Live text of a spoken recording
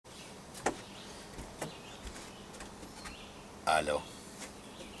Hello.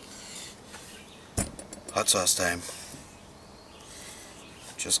 Hot sauce time.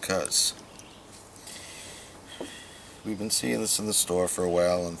 Just 'cause. We've been seeing this in the store for a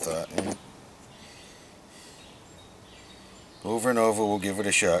while and thought, over and over we'll give it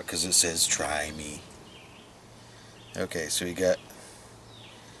a shot because it says try me. Okay, so we got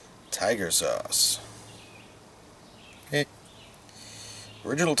tiger sauce. Okay.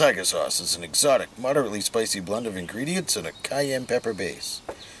 Original tiger sauce is an exotic, moderately spicy blend of ingredients and a cayenne pepper base.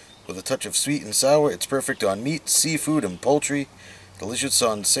 With a touch of sweet and sour, it's perfect on meat, seafood, and poultry. Delicious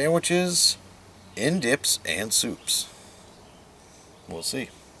on sandwiches, in dips, and soups. We'll see.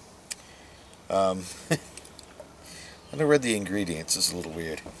 When I read the ingredients, it's a little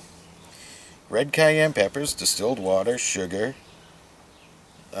weird. Red cayenne peppers, distilled water, sugar,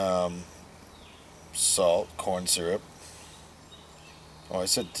 salt, corn syrup. Oh, I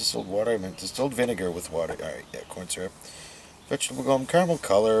said distilled water. I meant distilled vinegar with water. Alright, yeah, corn syrup. Vegetable gum, caramel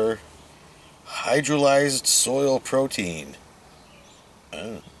color, hydrolyzed soil protein.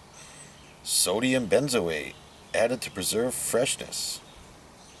 Sodium benzoate, added to preserve freshness.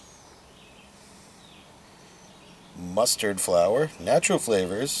 Mustard flour, natural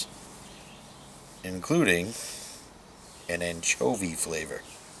flavors, including an anchovy flavor.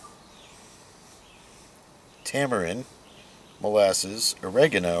 Tamarind, molasses,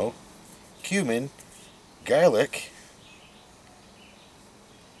 oregano, cumin, garlic.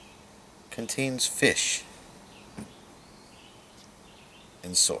 Contains fish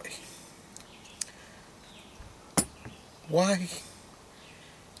and soy. Why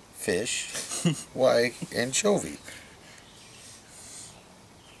fish? Why anchovy?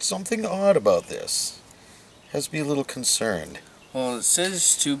 Something odd about this. Has me a little concerned. Well, it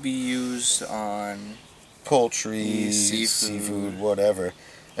says to be used on poultry, seafood, whatever.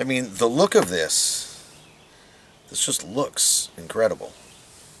 I mean, the look of this just looks incredible.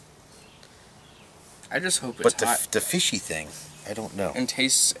 I just hope it's hot. But the fishy thing, I don't know. And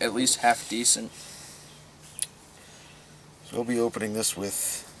tastes at least half decent. So we'll be opening this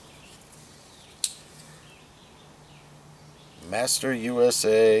with Master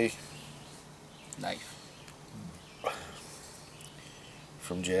USA knife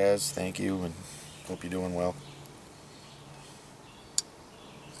from Jazz. Thank you, and hope you're doing well.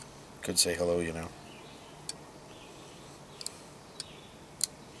 Could say hello, you know.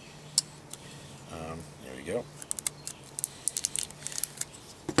 There we go.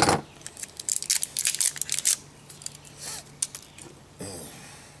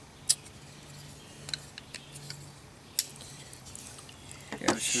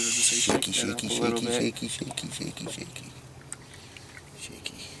 Yeah, shaky, shaky, shaky, shaky, shaky, shaky, shaky, shaky.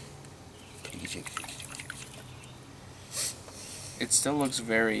 It still looks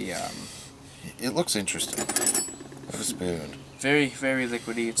very, It looks interesting. What a spoon. Very, very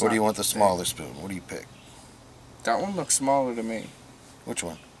liquidy. Or do you want the smaller spoon? What do you pick? That one looks smaller to me. Which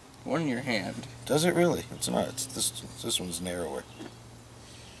one? One in your hand. Does it really? It's not. It's this one's narrower.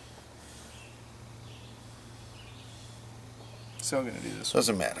 Still gonna do this.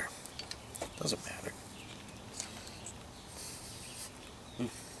 Doesn't matter. Doesn't matter.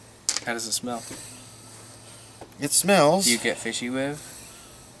 How does it smell? It smells. Do you get fishy with?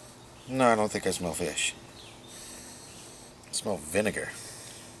 No, I don't think I smell fish. I smell vinegar.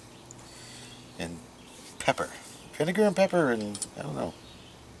 And pepper. Vinegar and pepper and, I don't know.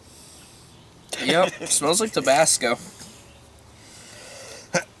 Yep, smells like Tabasco.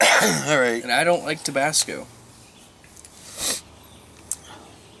 Alright. And I don't like Tabasco.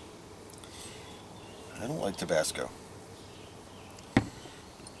 I don't like Tabasco.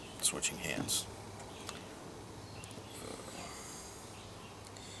 Switching hands.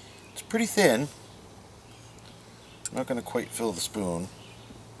 It's pretty thin. I'm not going to quite fill the spoon.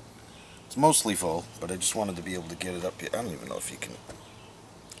 It's mostly full, but I just wanted to be able to get it up here. I don't even know if you can.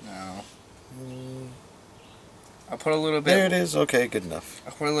 No. I'll put a little bit. There it is. Okay, good enough.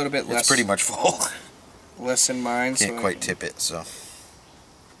 I'll put a little bit less. It's pretty much full. Less in mine. Can't quite tip it, so.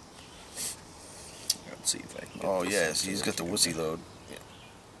 Let's see if I can. Oh yes, he's got the wussy load.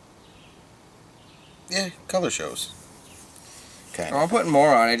 Yeah, color shows. Kind of. I'm putting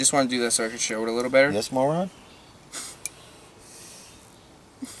more on. I just want to do this so I can show it a little better. Yes, more on.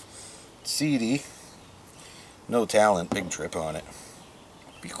 Seedy. No talent. Big trip on it.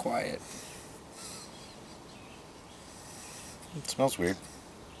 Be quiet. It smells weird.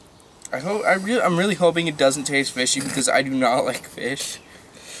 I'm really hoping it doesn't taste fishy because I do not like fish.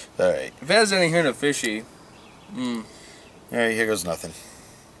 Alright. If it has any hint of fishy. Alright, here goes nothing.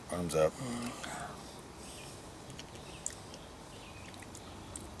 Arms up.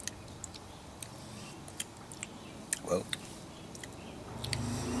 Well.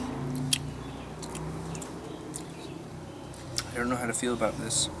 don't know how to feel about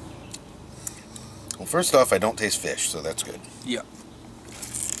this. Well, first off, I don't taste fish, so that's good. Yeah.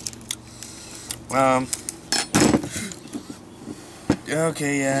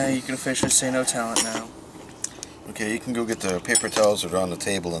 Okay, yeah, you can officially say no talent now. Okay, you can go get the paper towels that are on the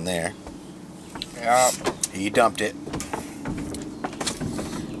table in there. Yeah. He dumped it.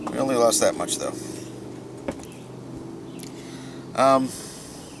 We only lost that much, though.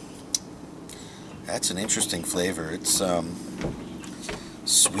 That's an interesting flavor. It's,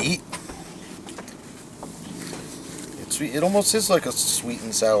 sweet. It's sweet. It almost is like a sweet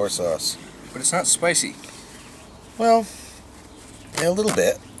and sour sauce. But it's not spicy. Well, yeah, a little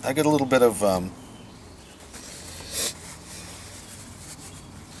bit. I get a little bit of,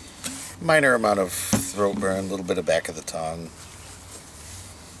 minor amount of throat burn, a little bit of back of the tongue.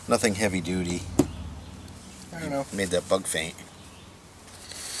 Nothing heavy duty. I don't know. Made that bug faint.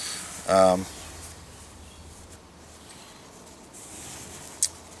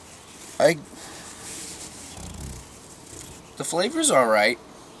 The flavor's alright.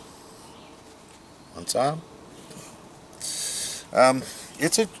 On time.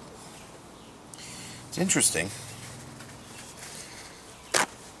 It's interesting.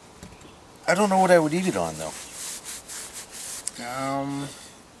 I don't know what I would eat it on, though.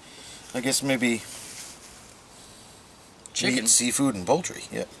 I guess maybe Chicken. meat, seafood, and poultry.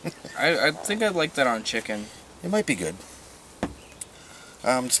 Yeah. I think I'd like that on chicken. It might be good.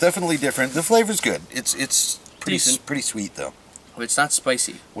 It's definitely different. The flavor's good. It's Decent. pretty sweet, though. But it's not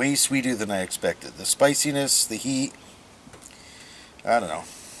spicy. Way sweeter than I expected. The spiciness, the heat. I don't know.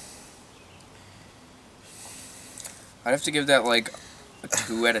 I'd have to give that like a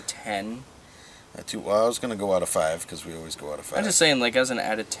 2 out of 10. Well, I was gonna go out of 5 because we always go out of 5. I'm just saying, like, as an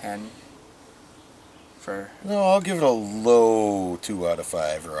out of 10. No, I'll give it a low 2 out of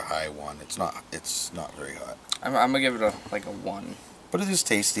 5 or a high 1. It's not very hot. I'm gonna give it a 1. But it is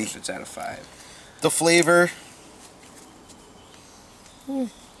tasty. It's out of 5. The flavor.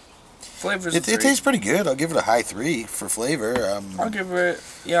 Flavor's It tastes pretty good. I'll give it a high 3 for flavor. I'll give it.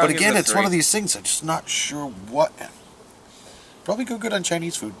 Yeah. But I'll again, give it a it's 3. one of these things. I'm just not sure what. Probably go good on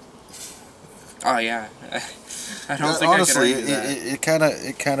Chinese food. Oh yeah. I don't think honestly, I could argue that.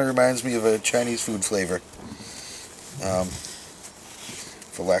 it kind of reminds me of a Chinese food flavor.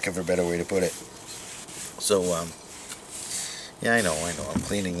 For lack of a better way to put it. So yeah, I know. I'm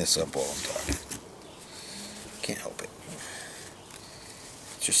cleaning this up while I'm talking. Can't help it.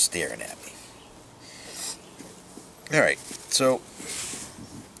 It's just staring at me. Alright, so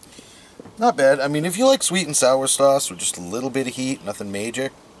not bad. I mean, if you like sweet and sour sauce with just a little bit of heat, nothing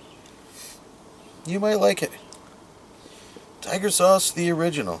major, you might like it. Tiger sauce, the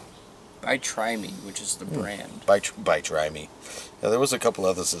original. By Try Me, which is the brand. By Try Me. Yeah, there was a couple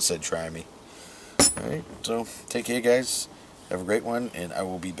others that said Try Me. Alright, so take care, guys. Have a great one, and I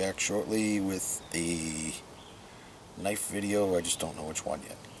will be back shortly with the knife video. I just don't know which one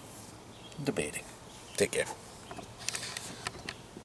yet. I'm debating. Take care.